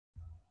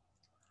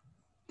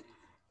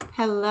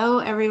Hello,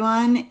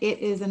 everyone. It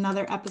is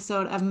another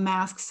episode of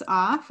Masks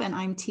Off, and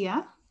I'm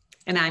Tia.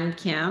 And I'm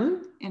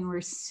Kim. And we're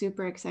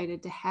super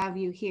excited to have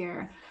you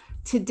here.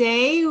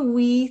 Today,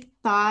 we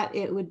thought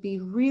it would be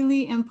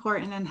really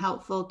important and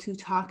helpful to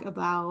talk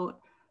about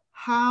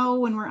how,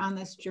 when we're on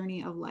this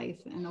journey of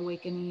life and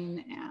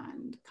awakening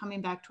and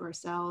coming back to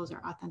ourselves,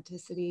 our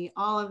authenticity,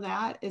 all of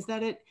that, is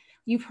that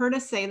you've heard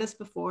us say this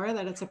before,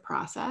 that it's a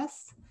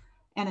process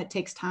and it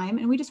takes time.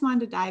 And we just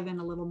wanted to dive in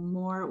a little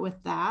more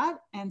with that.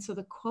 And so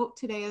the quote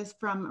today is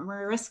from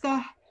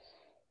Mariska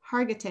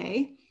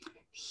Hargitay: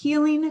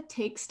 "Healing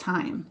takes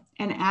time,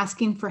 and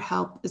asking for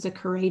help is a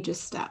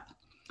courageous step."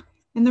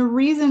 And the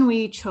reason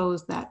we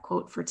chose that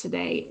quote for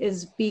today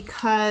is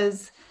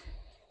because,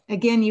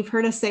 again, you've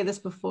heard us say this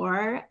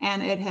before,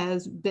 and it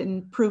has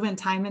been proven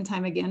time and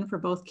time again for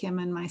both Kim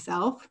and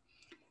myself,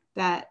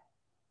 that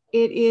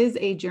it is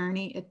a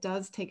journey. It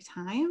does take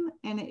time,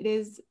 and it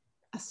is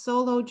a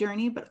solo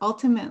journey, but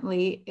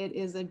ultimately it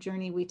is a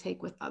journey we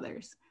take with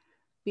others.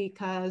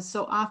 Because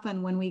so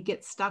often when we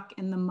get stuck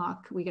in the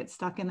muck, we get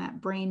stuck in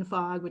that brain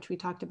fog, which we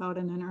talked about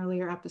in an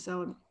earlier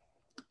episode.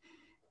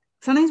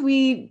 Sometimes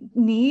we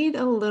need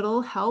a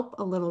little help,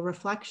 a little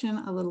reflection,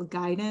 a little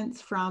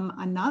guidance from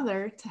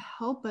another to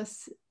help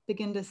us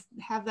begin to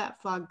have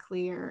that fog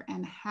clear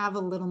and have a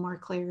little more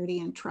clarity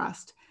and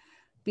trust.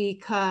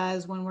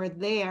 Because when we're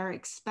there,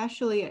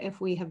 especially if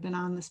we have been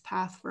on this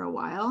path for a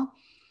while,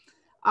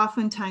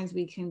 oftentimes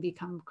we can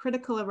become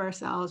critical of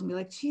ourselves and be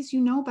like, geez, you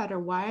know better.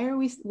 Why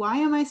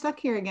am I stuck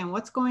here again?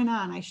 What's going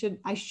on? I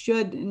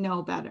should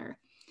know better.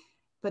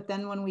 But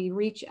then when we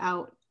reach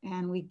out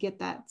and we get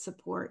that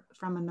support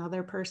from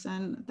another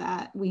person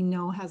that we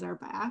know has our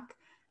back,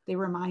 they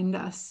remind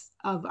us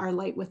of our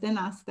light within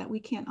us that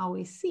we can't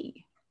always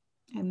see,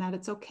 and that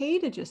it's okay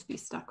to just be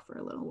stuck for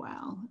a little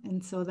while.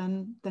 And so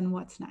then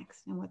what's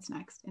next, and what's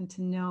next? And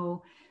to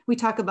know, we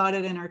talk about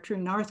it in our True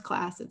North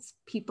class. It's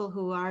people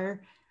who are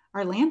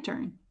our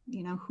lantern,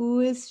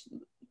 who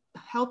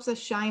helps us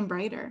shine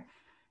brighter.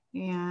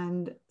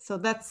 And so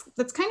that's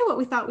kind of what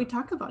we thought we'd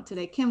talk about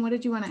today. Kim, what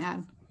did you want to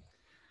add?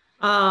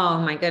 Oh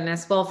my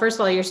goodness. Well, first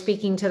of all, you're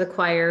speaking to the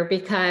choir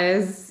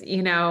because,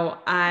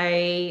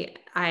 I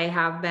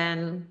have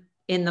been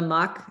in the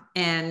muck,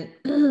 and,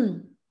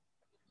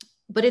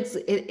 but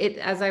it,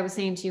 as I was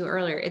saying to you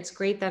earlier, it's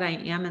great that I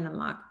am in the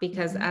muck,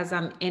 because as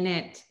I'm in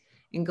it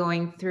and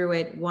going through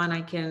it, one,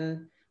 I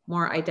can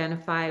more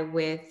identify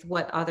with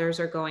what others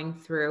are going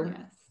through.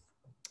 Yes.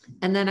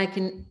 And then I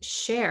can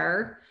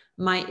share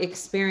my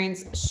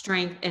experience,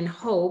 strength, and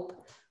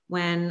hope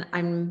when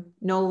I'm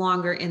no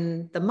longer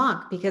in the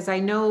muck, because I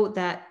know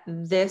that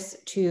this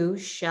too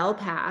shall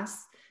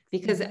pass,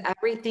 because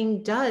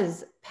everything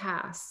does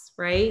pass,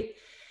 right?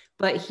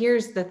 But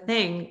here's the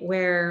thing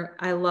where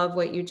I love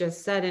what you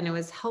just said, and it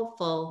was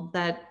helpful,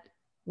 that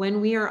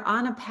when we are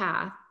on a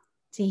path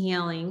to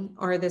healing,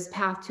 or this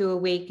path to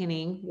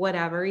awakening,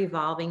 whatever,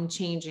 evolving,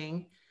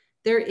 changing,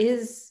 there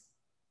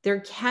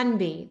can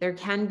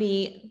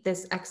be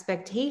this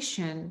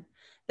expectation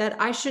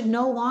that I should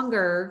no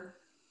longer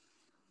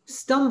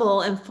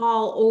stumble and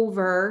fall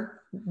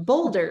over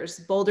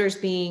boulders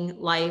being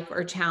life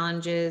or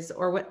challenges,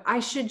 or what. I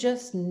should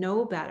just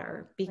know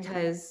better,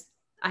 because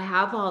I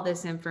have all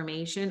this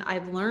information.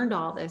 I've learned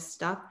all this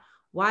stuff.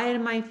 Why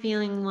am I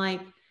feeling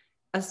like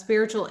a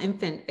spiritual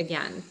infant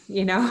again,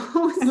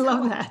 I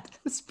love that.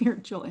 A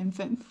spiritual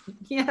infant.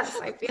 Yes,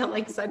 I feel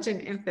like such an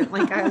infant,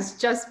 like I was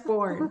just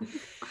born.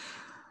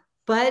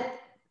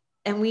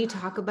 And we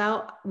talk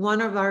about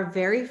one of our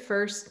very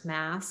first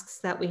masks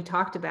that we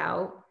talked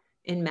about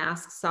in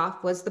Masks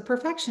Off was the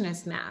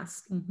perfectionist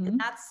mask.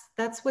 And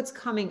that's what's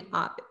coming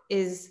up,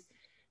 is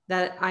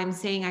that I'm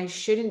saying I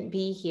shouldn't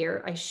be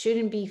here. I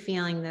shouldn't be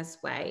feeling this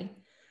way.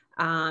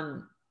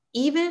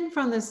 Even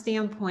from the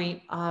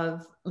standpoint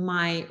of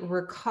my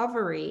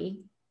recovery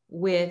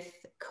with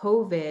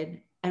COVID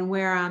and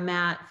where I'm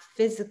at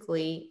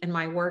physically in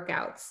my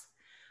workouts,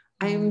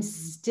 I'm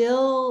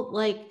still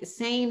like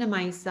saying to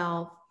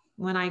myself,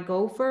 when I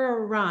go for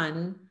a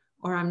run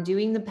or I'm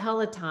doing the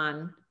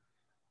Peloton,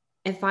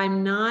 if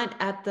I'm not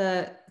at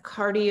the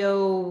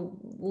cardio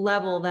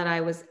level that I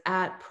was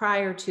at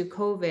prior to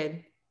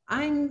COVID,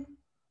 I'm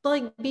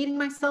like beating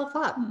myself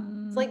up.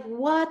 It's like,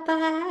 what the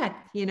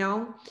heck,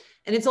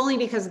 And it's only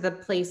because of the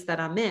place that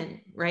I'm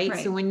in, right?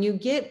 So when you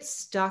get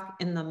stuck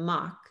in the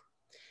muck,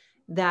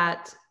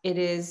 that it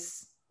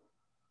is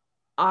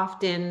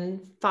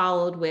often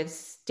followed with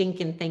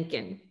stinking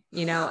thinking,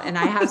 and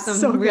I have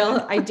some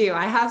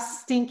I have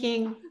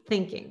stinking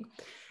thinking,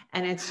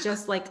 and it's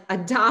just like a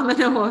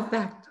domino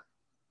effect.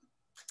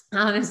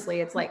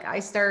 Honestly, it's like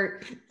I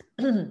start,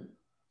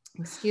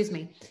 excuse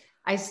me,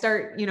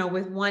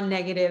 with one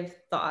negative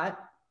thought.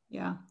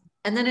 Yeah.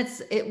 And then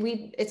it's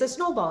a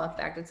snowball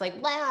effect. It's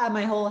like,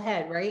 my whole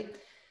head. Right.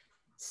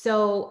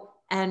 So,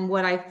 and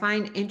what I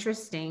find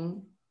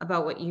interesting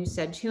about what you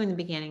said too in the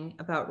beginning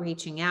about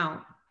reaching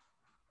out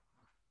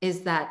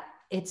is that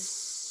it's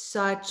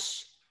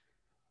such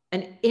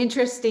an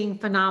interesting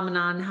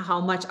phenomenon, how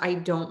much I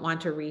don't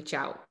want to reach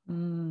out.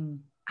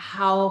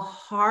 how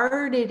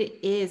hard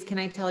it is. Can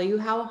I tell you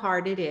how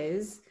hard it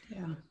is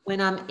when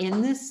I'm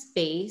in this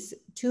space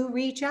to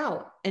reach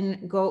out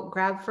and go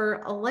grab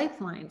for a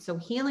lifeline? So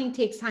healing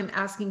takes time.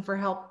 Asking for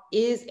help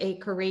is a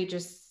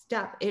courageous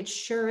step. It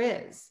sure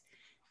is,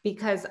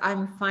 because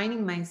I'm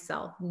finding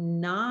myself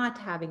not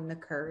having the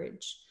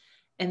courage,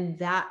 and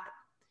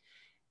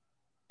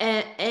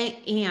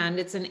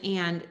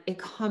it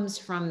comes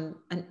from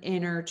an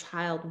inner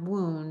child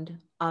wound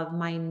of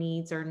my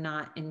needs are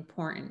not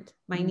important.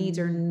 My needs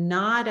are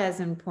not as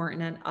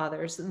important as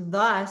others.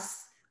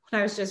 Thus,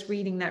 when I was just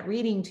reading that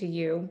reading to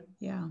you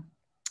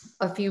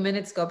a few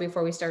minutes ago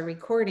before we started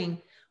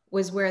recording,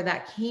 was where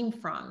that came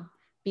from.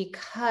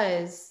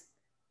 Because,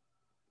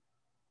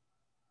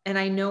 and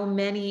I know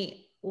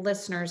many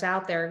listeners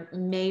out there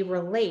may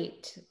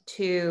relate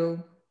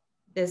to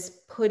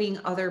this, putting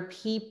other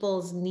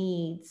people's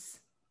needs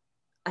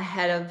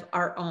ahead of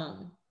our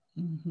own.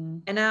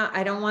 And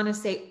I don't want to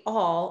say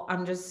all,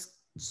 I'm just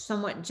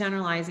somewhat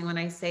generalizing when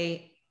I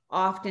say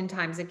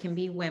oftentimes it can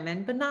be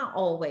women, but not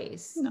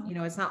always. No. You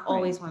know, it's not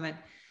always women,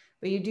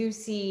 but you do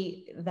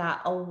see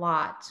that a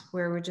lot,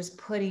 where we're just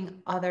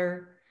putting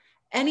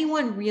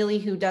anyone really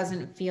who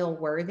doesn't feel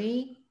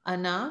worthy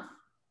enough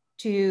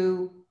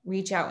to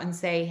reach out and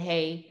say,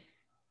 hey,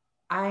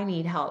 I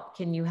need help.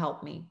 Can you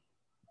help me?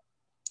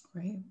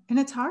 Right. And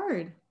it's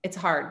hard. It's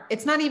hard.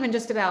 It's not even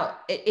just about,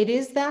 it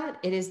is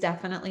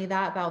definitely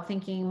that, about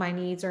thinking my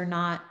needs are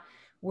not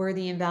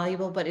worthy and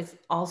valuable, but it's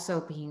also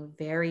being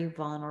very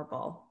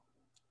vulnerable,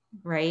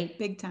 right?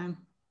 Big time.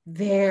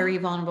 Very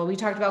vulnerable. We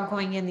talked about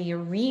going in the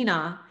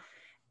arena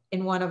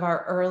in one of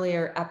our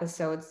earlier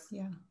episodes.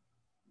 Yeah.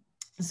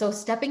 So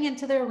stepping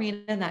into the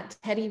arena, and that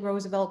Teddy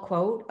Roosevelt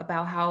quote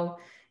about how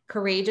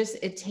courageous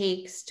it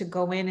takes to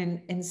go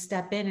in and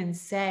step in and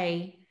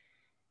say,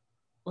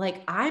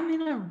 like, I'm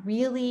in a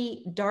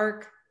really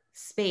dark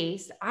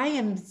space. I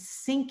am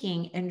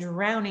sinking and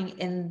drowning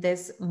in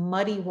this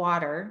muddy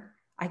water.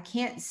 I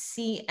can't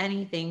see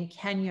anything.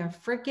 Can you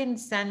freaking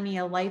send me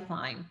a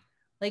lifeline?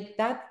 Like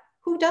that,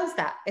 who does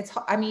that?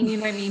 I mean, you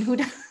know what I mean? Who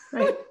does?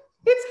 Right.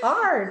 It's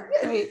hard.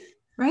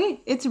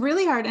 Right. It's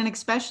really hard. And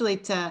especially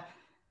to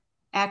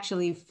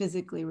actually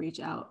physically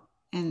reach out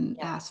and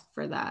ask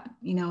for that.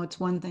 You know, it's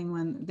one thing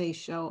when they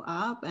show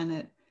up and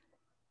it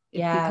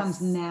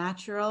becomes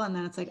natural. And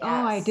then it's like, oh,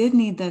 I did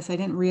need this. I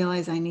didn't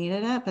realize I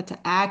needed it. But to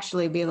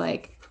actually be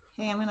like,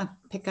 hey, I'm going to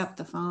pick up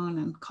the phone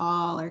and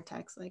call or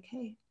text, like,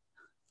 hey,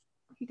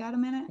 you got a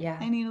minute? Yeah.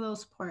 I need a little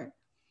support.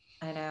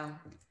 I know.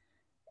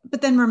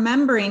 But then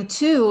remembering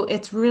too,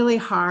 it's really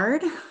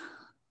hard.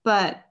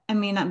 But I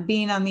mean,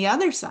 being on the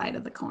other side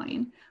of the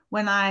coin,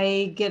 when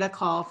I get a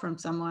call from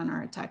someone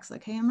or a text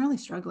like, hey, I'm really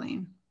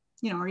struggling,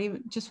 you know, or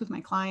even just with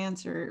my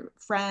clients or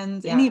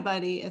friends,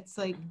 anybody, it's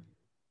like,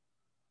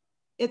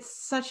 it's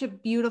such a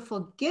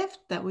beautiful gift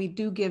that we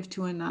do give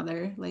to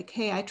another. Like,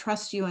 hey, I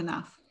trust you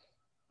enough.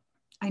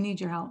 I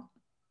need your help.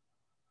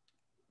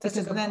 That's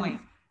a good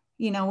point.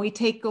 You know, we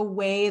take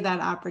away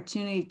that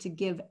opportunity to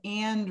give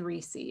and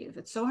receive.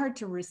 It's so hard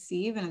to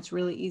receive and it's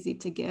really easy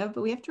to give,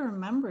 but we have to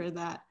remember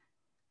that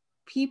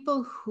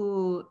people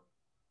who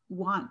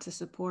want to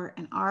support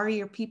and are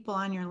your people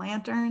on your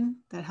lantern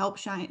that help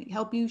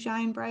you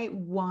shine bright,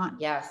 want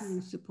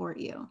to support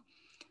you.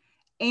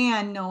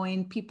 And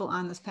knowing people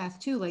on this path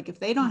too, like if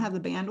they don't have the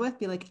bandwidth,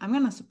 be like, I'm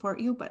going to support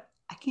you, but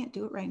I can't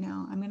do it right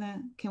now.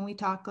 Can we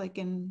talk like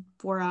in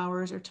 4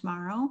 hours or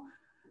tomorrow?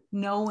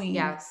 Knowing,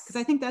 because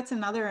I think that's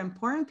another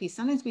important piece.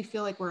 Sometimes we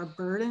feel like we're a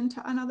burden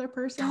to another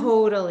person.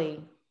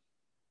 Totally.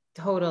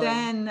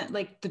 Then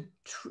like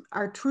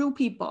our true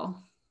people,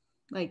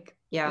 like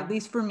at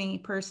least for me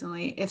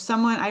personally, if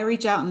I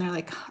reach out and they're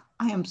like,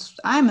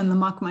 I'm in the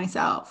muck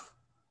myself.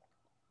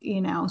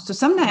 You know, so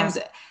sometimes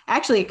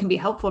actually it can be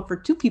helpful for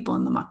two people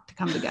in the muck to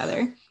come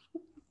together.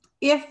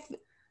 If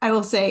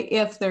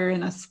they're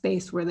in a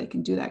space where they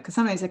can do that, because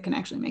sometimes it can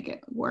actually make it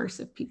worse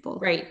if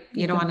people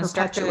you don't want to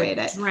start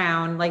to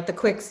drown like the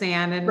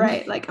quicksand and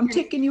like I'm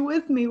taking you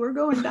with me, we're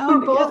going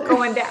down we're both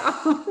going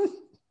down.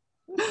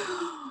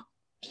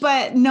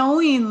 But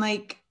knowing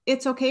like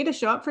it's okay to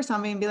show up for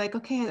somebody and be like,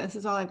 okay, this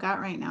is all I've got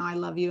right now, I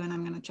love you and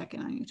I'm going to check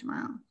in on you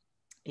tomorrow.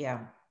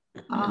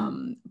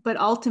 But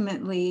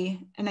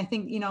ultimately, and I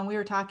think, you know, we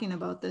were talking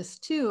about this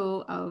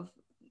too, of,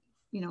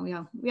 you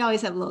know, we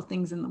always have little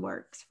things in the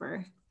works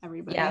for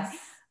everybody.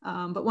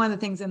 But one of the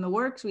things in the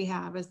works we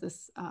have is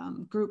this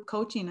group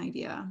coaching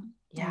idea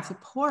and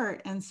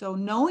support. And so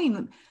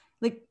knowing,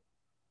 like,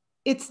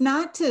 it's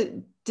not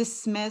to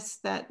dismiss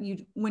that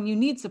when you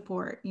need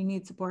support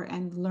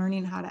and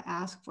learning how to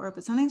ask for it,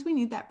 but sometimes we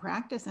need that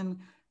practice, and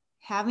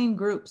having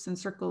groups and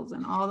circles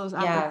and all those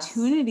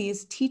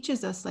opportunities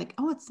teaches us like,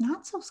 oh, it's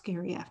not so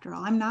scary after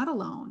all. I'm not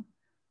alone.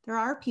 There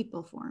are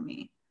people for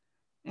me.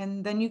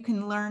 And then you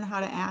can learn how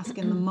to ask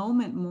in the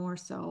moment more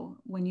so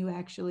when you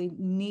actually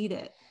need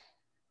it.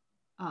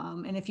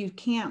 And if you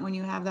can't, when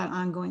you have that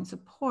ongoing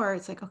support,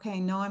 it's like, okay,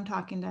 no, I'm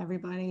talking to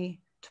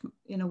everybody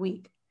in a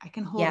week. I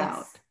can hold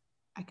out.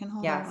 I can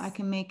hold out. I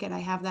can make it. I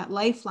have that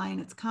lifeline.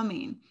 It's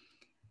coming.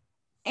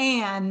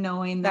 and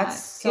knowing That's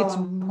that so it's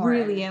important.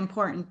 really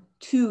important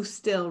to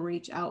still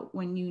reach out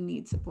when you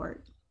need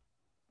support.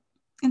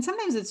 And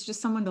sometimes it's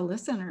just someone to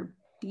listen or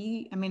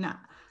be, I mean,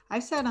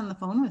 I've sat on the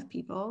phone with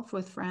people,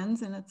 with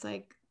friends, and it's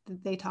like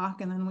they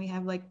talk and then we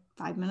have like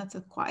 5 minutes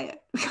of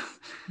quiet.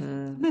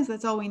 Sometimes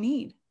that's all we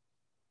need.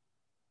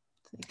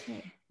 It's like,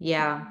 hey.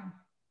 Yeah.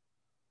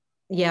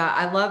 Yeah.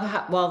 I love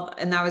how, well,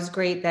 and that was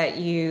great that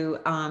you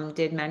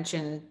did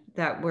mention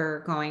that we're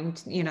going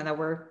to, you know, that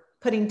we're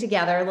putting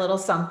together a little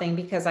something,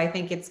 because I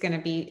think it's going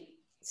to be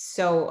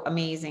so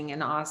amazing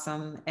and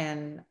awesome.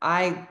 And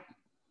I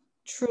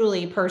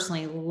truly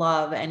personally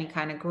love any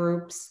kind of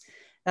groups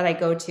that I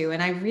go to.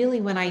 And I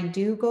really, when I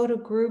do go to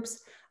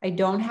groups, I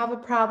don't have a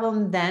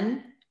problem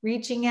then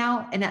reaching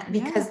out, and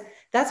because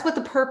that's what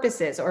the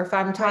purpose is. Or if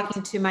I'm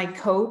talking to my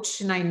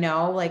coach and I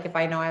know, like if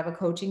I know I have a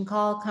coaching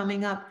call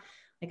coming up,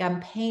 like I'm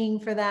paying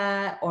for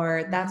that,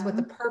 or that's what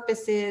the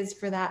purpose is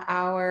for that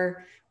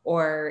hour.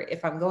 Or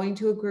if I'm going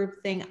to a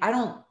group thing, I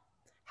don't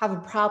have a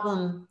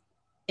problem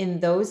in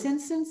those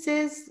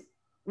instances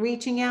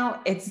reaching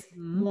out. It's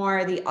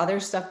more the other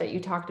stuff that you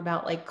talked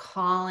about, like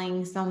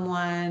calling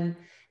someone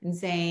and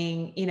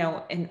saying, you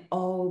know, and,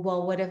 oh,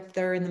 well, what if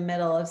they're in the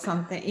middle of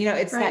something, you know,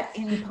 it's that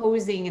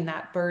imposing and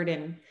that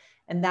burden.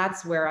 And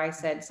that's where I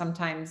said,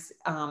 sometimes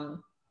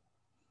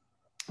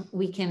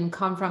we can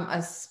come from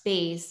a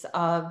space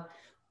of,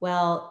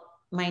 well,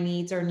 my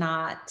needs are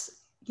not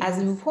as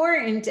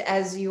important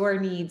as your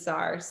needs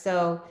are.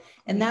 So,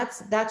 and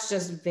that's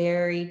just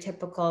very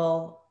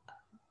typical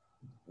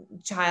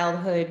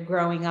childhood,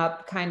 growing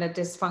up, kind of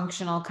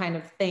dysfunctional kind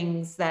of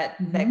things that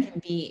can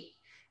be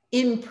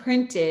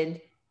imprinted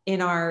in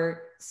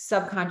our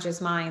subconscious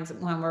minds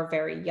when we're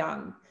very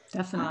young.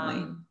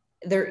 Definitely.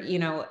 There, you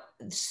know,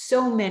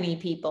 so many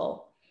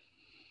people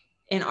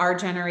in our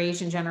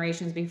generation,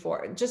 generations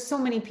before, just so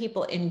many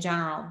people in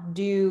general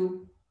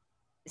do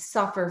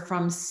suffer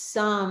from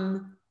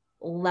some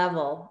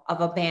level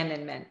of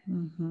abandonment.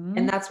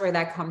 And that's where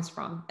that comes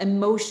from.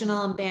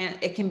 Emotional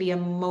it can be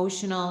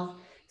emotional,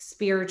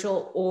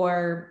 spiritual,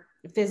 or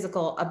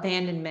physical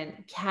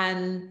abandonment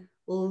can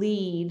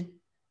lead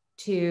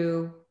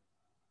to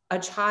a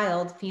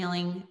child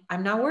feeling,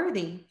 I'm not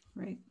worthy.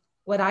 Right.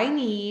 What I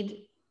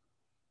need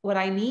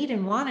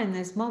and want in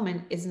this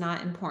moment is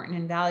not important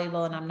and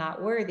valuable, and I'm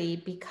not worthy.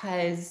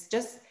 Because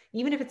just,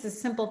 even if it's a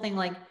simple thing,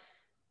 like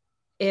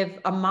if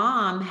a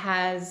mom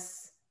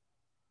has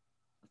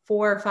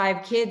 4 or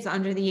 5 kids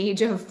under the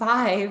age of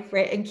 5,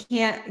 right, and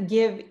can't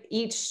give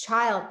each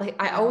child, like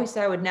I always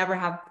said I would never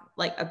have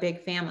like a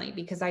big family,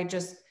 because I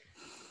just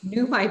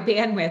knew my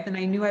bandwidth, and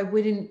I knew I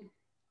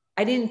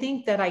didn't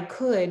think that I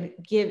could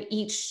give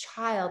each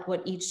child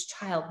what each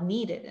child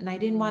needed. And I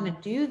didn't want to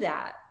do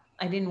that.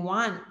 I didn't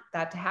want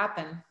that to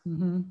happen.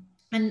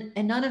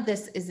 And none of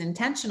this is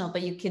intentional,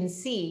 but you can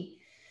see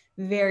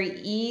very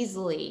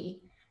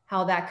easily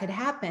how that could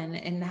happen,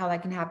 and how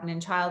that can happen in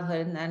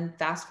childhood. And then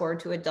fast forward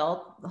to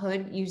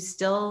adulthood, you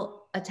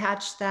still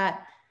attach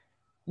that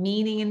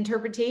meaning,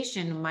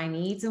 interpretation. My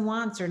needs and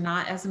wants are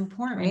not as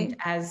important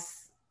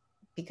as,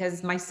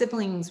 because my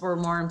siblings were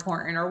more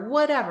important, or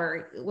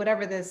whatever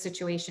the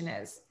situation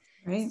is.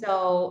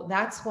 So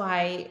that's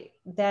why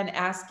then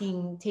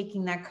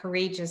taking that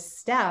courageous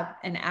step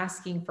and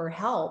asking for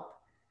help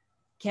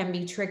can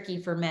be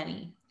tricky for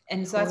many.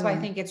 And so that's why I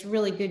think it's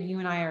really good you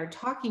and I are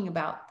talking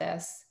about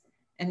this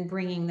and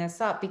bringing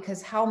this up,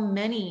 because how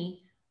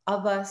many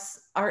of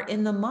us are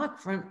in the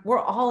muck we're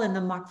all in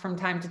the muck from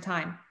time to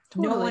time.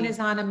 No one is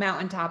on a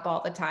mountaintop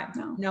all the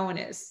time. No one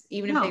is,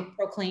 even if they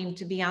proclaim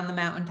to be on the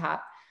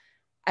mountaintop.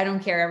 I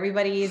don't care.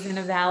 Everybody is in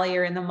a valley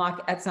or in the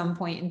muck at some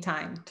point in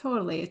time.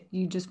 Totally.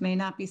 You just may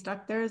not be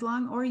stuck there as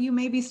long, or you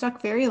may be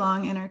stuck very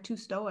long and are too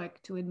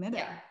stoic to admit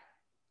it.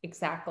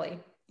 Exactly.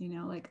 You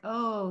know, like,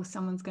 oh,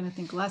 someone's going to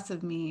think less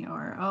of me,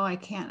 or, oh, I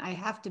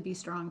have to be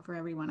strong for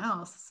everyone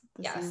else.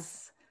 This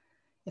is,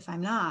 if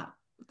I'm not,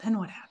 then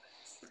what happens?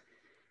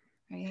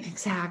 Right?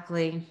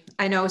 Exactly.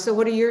 I know. So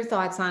what are your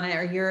thoughts on it,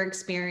 or your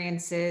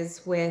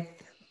experiences with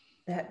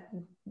that,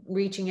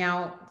 reaching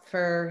out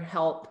for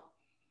help?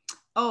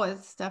 Oh,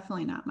 it's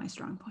definitely not my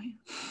strong point.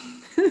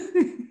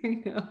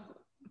 I know.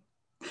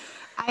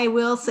 I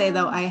will say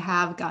though, I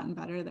have gotten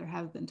better. There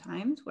have been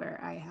times where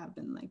I have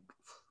been like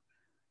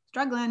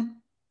struggling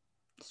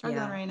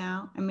right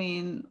now. I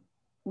mean,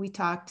 we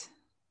talked,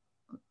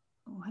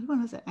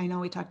 when was it? I know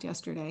we talked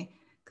yesterday,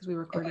 because we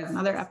recorded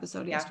another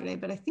episode yesterday,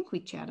 but I think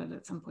we chatted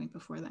at some point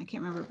before that. I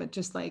can't remember, but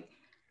just like,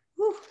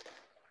 whew,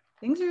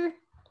 things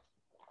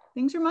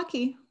are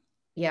mucky.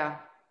 Yeah.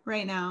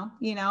 Right now,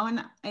 you know,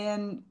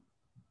 and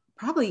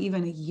probably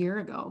even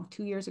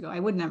 2 years ago, I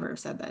would never have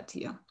said that to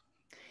you.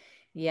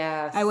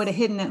 Yes. I would have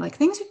hidden it, like,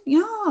 things,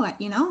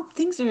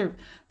 things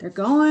they're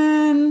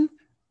going.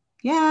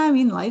 Yeah. I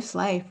mean, life's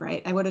life,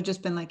 right? I would have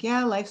just been like,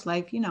 yeah, life's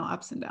life,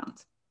 ups and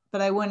downs,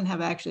 but I wouldn't have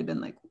actually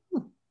been like,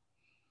 a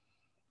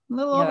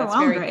little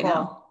overwhelmed right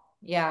now.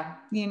 Yeah.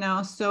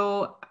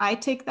 So I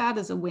take that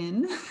as a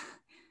win.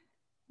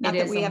 Not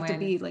that we have to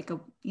be like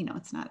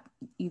it's not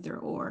either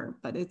or,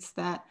 but it's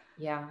that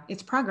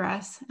it's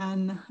progress,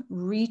 and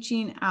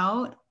reaching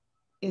out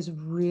is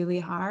really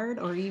hard.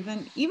 Or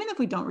even if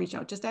we don't reach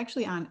out, just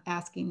actually on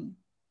asking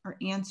or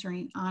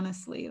answering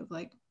honestly of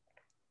like,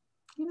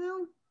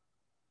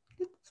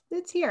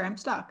 it's here, I'm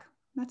stuck.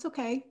 That's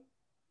okay.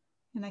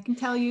 And I can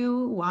tell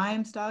you why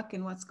I'm stuck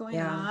and what's going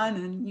on.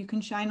 And you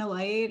can shine a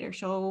light or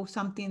show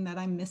something that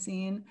I'm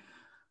missing,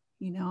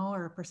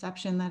 or a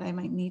perception that I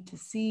might need to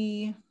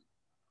see.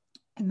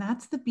 And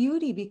that's the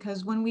beauty,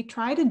 because when we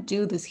try to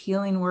do this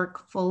healing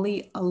work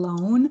fully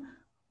alone,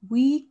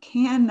 we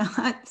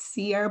cannot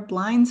see our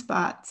blind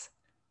spots.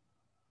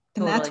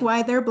 And that's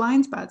why they're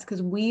blind spots,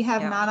 because we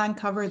have not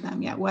uncovered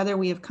them yet, whether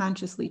we have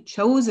consciously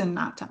chosen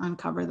not to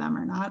uncover them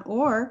or not,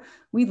 or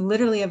we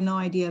literally have no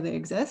idea they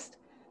exist.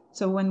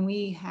 So when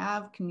we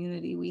have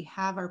community, we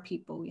have our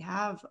people, we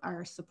have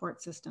our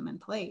support system in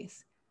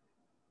place,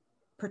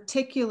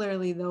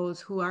 particularly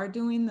those who are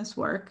doing this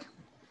work.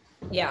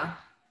 Yeah.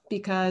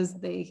 Because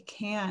they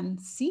can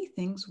see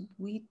things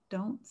we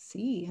don't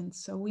see. And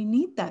so we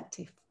need that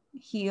to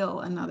heal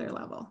another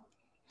level.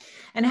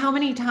 And how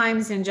many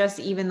times in just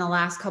even the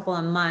last couple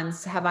of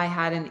months have I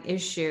had an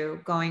issue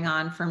going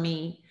on for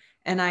me?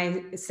 And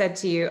I said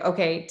to you,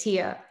 okay,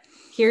 Tia,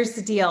 here's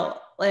the deal.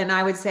 And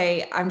I would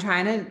say, I'm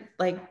trying to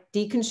like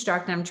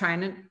deconstruct. I'm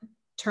trying to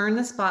turn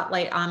the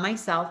spotlight on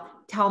myself.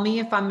 Tell me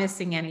if I'm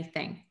missing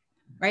anything,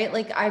 right?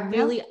 Like, I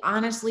really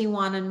honestly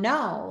want to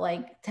know,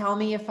 like, tell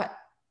me if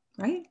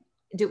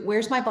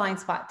where's my blind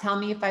spot? Tell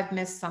me if I've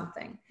missed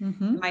something.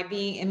 Am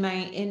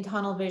I in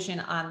tunnel vision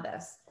on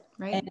this?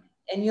 Right.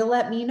 And you'll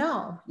let me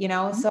know,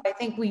 So I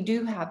think we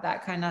do have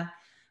that kind of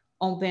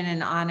open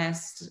and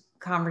honest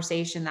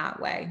conversation that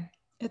way.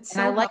 It's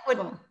and I like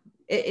helpful.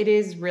 It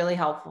is really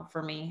helpful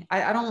for me.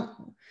 I don't,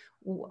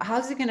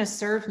 how's it going to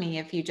serve me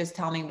if you just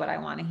tell me what I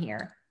want to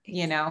hear,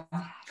 Exactly.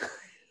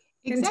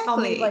 And tell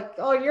me like,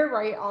 oh, you're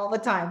right all the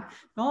time.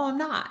 No, I'm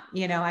not,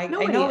 I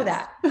know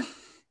that.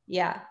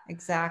 Yeah,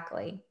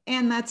 exactly.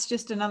 And that's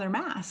just another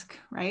mask,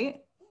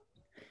 right?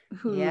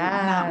 Who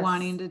not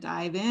wanting to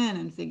dive in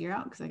and figure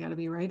out, because I got to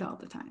be right all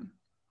the time.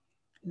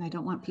 And I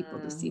don't want people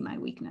to see my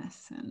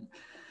weakness.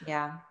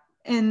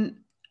 And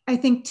I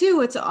think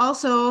too, it's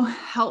also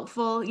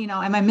helpful,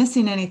 am I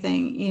missing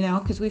anything,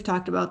 because we've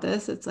talked about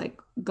this. It's like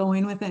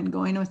going within.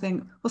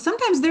 Well,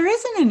 sometimes there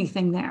isn't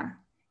anything there.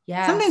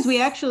 Yes. Sometimes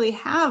we actually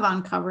have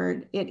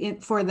uncovered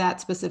it for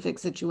that specific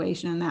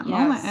situation in that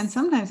moment. And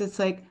sometimes it's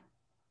like,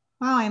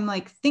 wow, I'm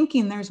like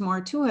thinking there's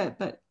more to it,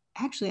 but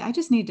actually, I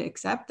just need to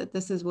accept that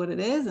this is what it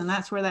is. And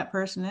that's where that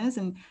person is.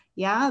 And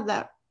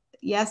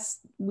yes,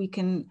 we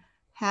can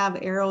have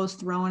arrows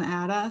thrown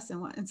at us.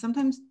 And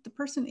sometimes the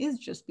person is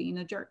just being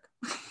a jerk.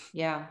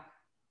 Yeah.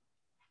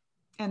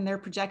 And they're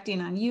projecting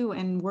on you,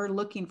 and we're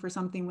looking for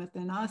something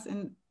within us.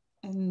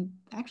 And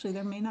actually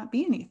there may not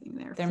be anything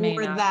there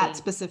for that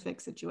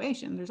specific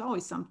situation. There's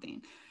always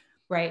something.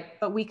 Right.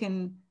 But we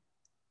can,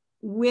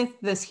 with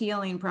this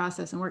healing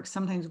process and work,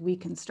 sometimes we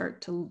can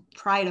start to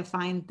try to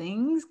find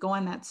things, go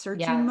in that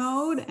searching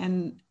mode,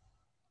 and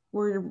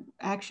we're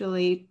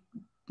actually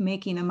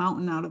making a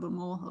mountain out of a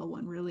molehill,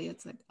 when really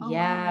it's like,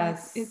 wow,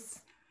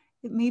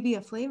 it may be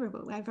a flavor,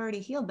 but I've already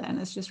healed that. And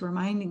it's just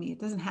reminding me, it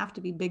doesn't have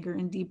to be bigger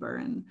and deeper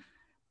and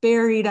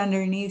buried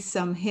underneath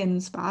some hidden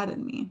spot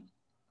in me.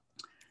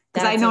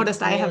 Because I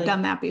noticed I have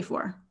done that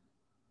before.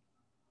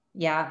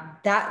 Yeah,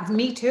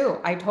 me too.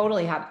 I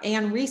totally have.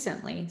 And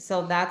recently.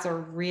 So that's a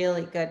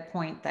really good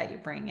point that you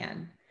bring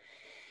in.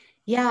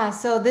 Yeah.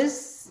 So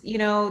this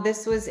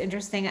was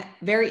interesting,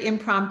 very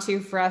impromptu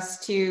for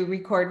us to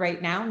record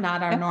right now,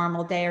 not our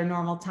normal day or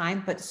normal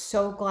time, but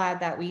so glad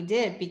that we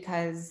did,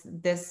 because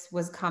this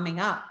was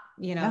coming up,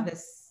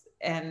 this,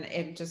 and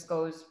it just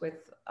goes with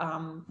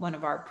one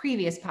of our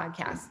previous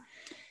podcasts.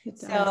 It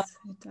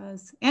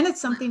does. And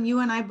it's something you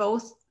and I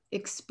both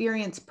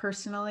experience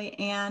personally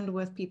and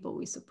with people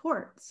we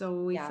support.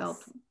 So we felt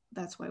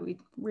that's why we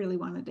really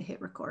wanted to hit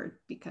record,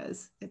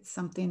 because it's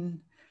something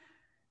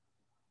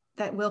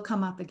that will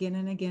come up again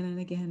and again and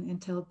again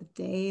until the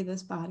day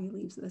this body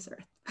leaves this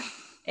earth.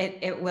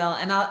 It will.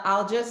 And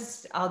I'll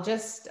just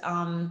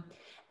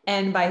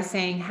end by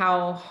saying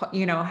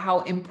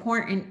how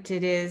important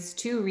it is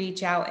to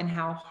reach out and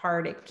how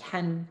hard it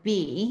can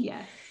be.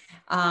 Yes.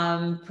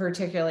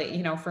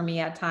 Particularly, for me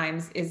at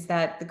times, is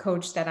that the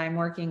coach that I'm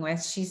working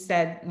with, she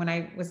said, when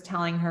I was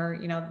telling her,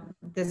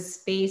 this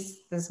space,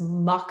 this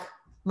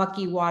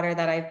mucky water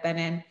that I've been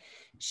in,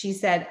 she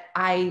said,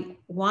 I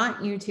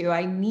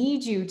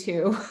need you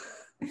to,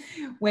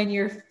 when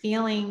you're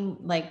feeling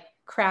like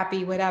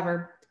crappy,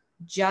 whatever,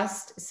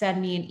 just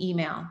send me an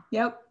email.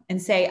 Yep. And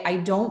say, I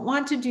don't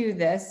want to do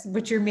this,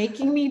 but you're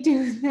making me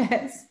do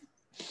this.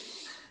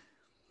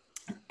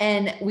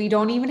 And we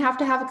don't even have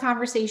to have a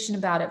conversation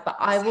about it, but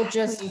I will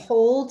just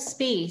hold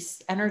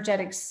space,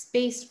 energetic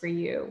space for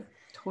you.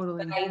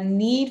 Totally. But I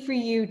need for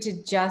you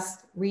to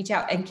just reach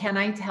out. And can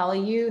I tell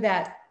you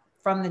that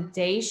from the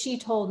day she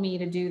told me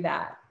to do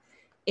that,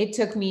 it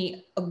took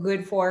me a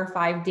good 4 or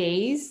 5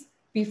 days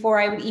before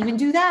I would even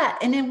do that.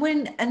 And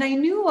then and I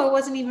knew I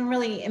wasn't even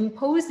really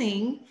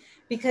imposing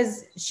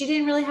because she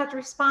didn't really have to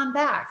respond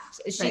back.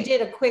 She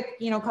did a quick,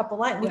 couple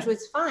lines, which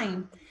was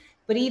fine.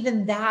 But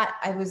even that,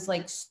 I was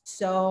like,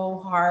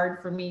 so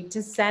hard for me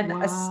to send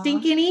a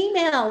stinking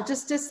email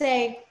just to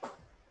say,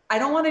 I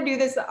don't want to do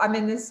this. I'm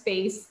in this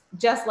space,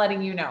 just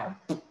letting you know,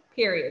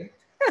 period.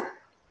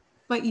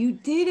 But you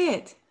did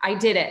it. I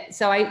did it.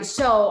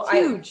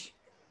 Huge.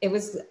 It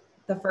was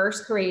the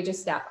first courageous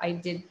step. I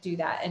did do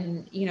that.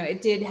 And,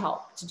 it did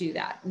help to do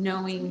that,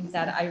 knowing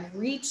that I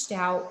reached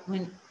out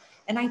and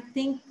I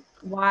think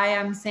why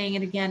I'm saying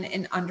it again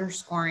and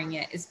underscoring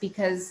it is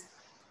because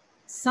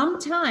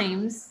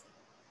sometimes,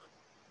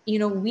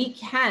 we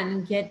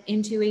can get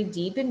into a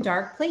deep and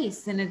dark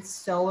place, and it's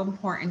so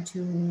important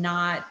to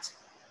not,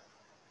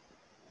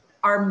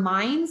 our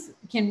minds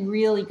can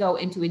really go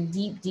into a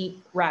deep,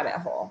 deep rabbit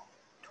hole.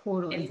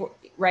 Totally.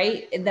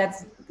 Right?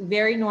 That's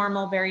very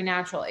normal, very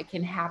natural. It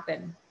can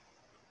happen,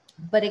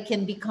 but it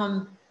can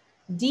become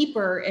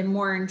deeper and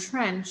more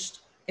entrenched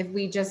if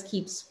we just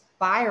keep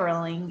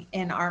spiraling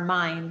in our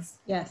minds.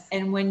 Yes.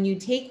 And when you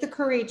take the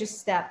courageous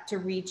step to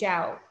reach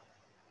out,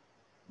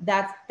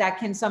 that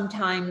can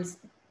sometimes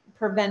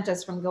prevent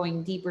us from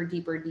going deeper,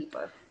 deeper,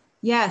 deeper.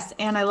 Yes.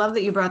 And I love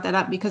that you brought that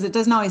up because it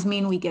doesn't always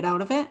mean we get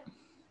out of it.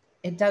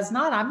 It does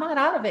not. I'm not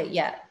out of it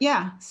yet.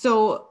 Yeah.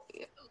 So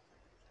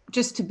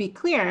just to be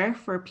clear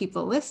for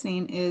people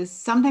listening is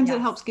sometimes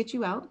it helps get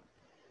you out.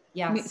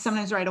 Yes.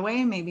 Sometimes right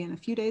away, maybe in a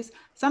few days.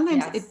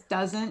 Sometimes it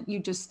doesn't. You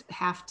just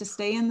have to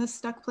stay in this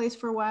stuck place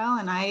for a while.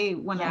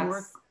 And when I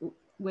work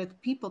with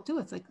people too,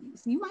 it's like,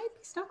 you might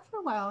be stuck for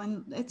a while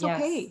and it's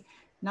okay.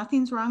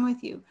 Nothing's wrong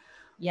with you.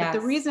 But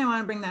the reason I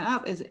want to bring that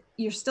up is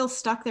you're still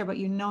stuck there, but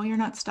you're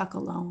not stuck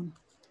alone.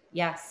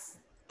 Yes.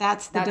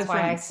 That's the difference.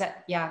 Why I said,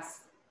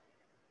 yes.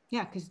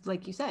 Yeah. Cause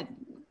like you said,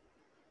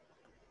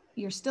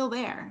 you're still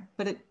there,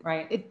 but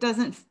it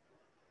doesn't,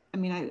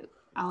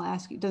 I'll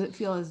ask you, does it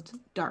feel as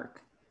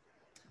dark?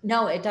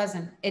 No, it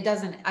doesn't. It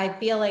doesn't. I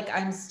feel like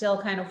I'm still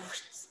kind of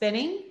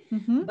spinning,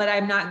 but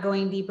I'm not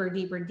going deeper,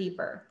 deeper,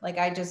 deeper. Like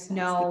I just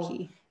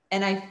know,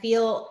 and I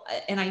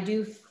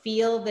do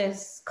feel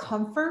this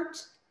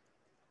comfort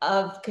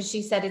because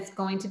she said it's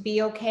going to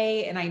be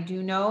okay. And I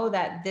do know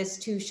that this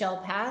too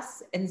shall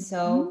pass. And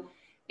so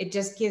it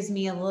just gives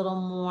me a little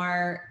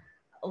more,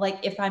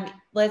 like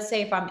let's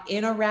say if I'm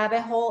in a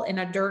rabbit hole, in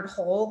a dirt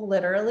hole,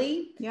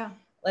 literally. Yeah.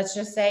 Let's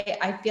just say,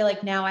 I feel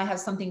like now I have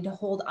something to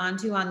hold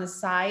onto on the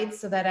side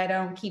so that I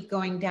don't keep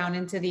going down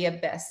into the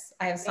abyss.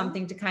 I have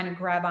something to kind of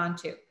grab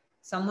onto.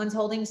 Someone's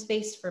holding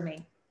space for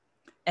me,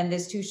 and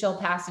this too shall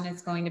pass, and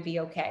it's going to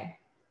be okay.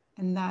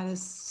 And that is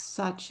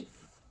such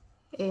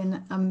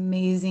an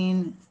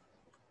amazing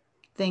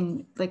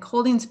thing. Like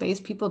holding space,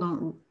 people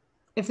don't,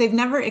 if they've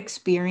never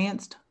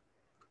experienced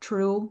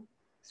true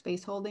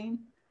space holding.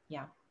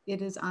 Yeah.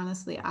 It is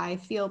honestly, I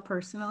feel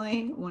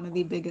personally, one of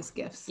the biggest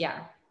gifts. Yeah.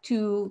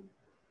 To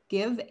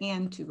give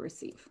and to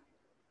receive.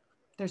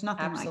 There's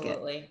nothing like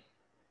it.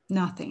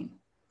 Nothing.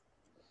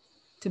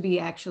 To be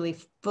actually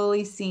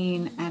fully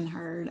seen and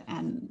heard,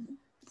 and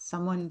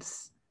someone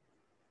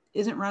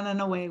isn't running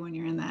away when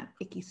you're in that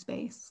icky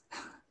space.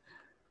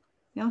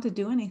 You don't have to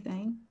do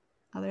anything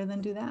other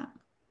than do that.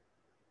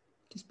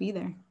 Just be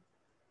there.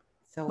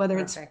 So whether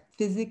it's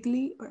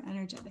physically or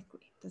energetically,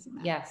 it doesn't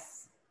matter.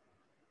 Yes.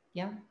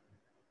 Yeah.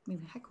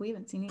 Heck, we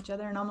haven't seen each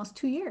other in almost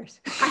 2 years.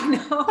 I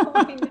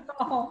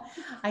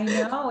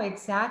know,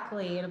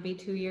 exactly. It'll be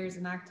 2 years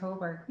in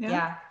October.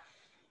 Yeah.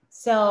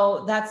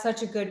 So that's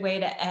such a good way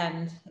to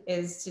end,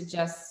 is to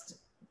just,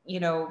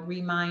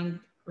 remind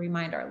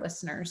our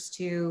listeners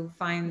to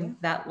find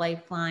that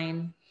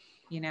lifeline.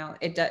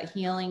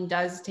 Healing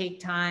does take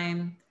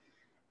time,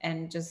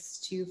 and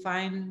just to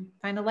find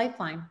a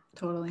lifeline.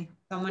 Totally.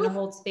 Someone to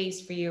hold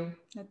space for you.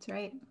 That's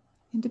right.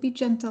 And to be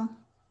gentle.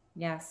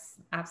 Yes,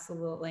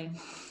 absolutely.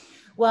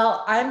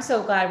 Well, I'm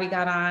so glad we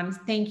got on.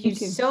 Thank you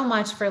so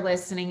much for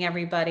listening,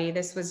 everybody.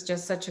 This was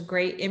just such a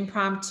great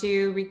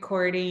impromptu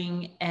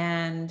recording,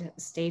 and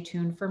stay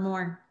tuned for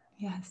more.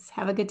 Yes.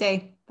 Have a good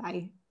day.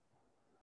 Bye.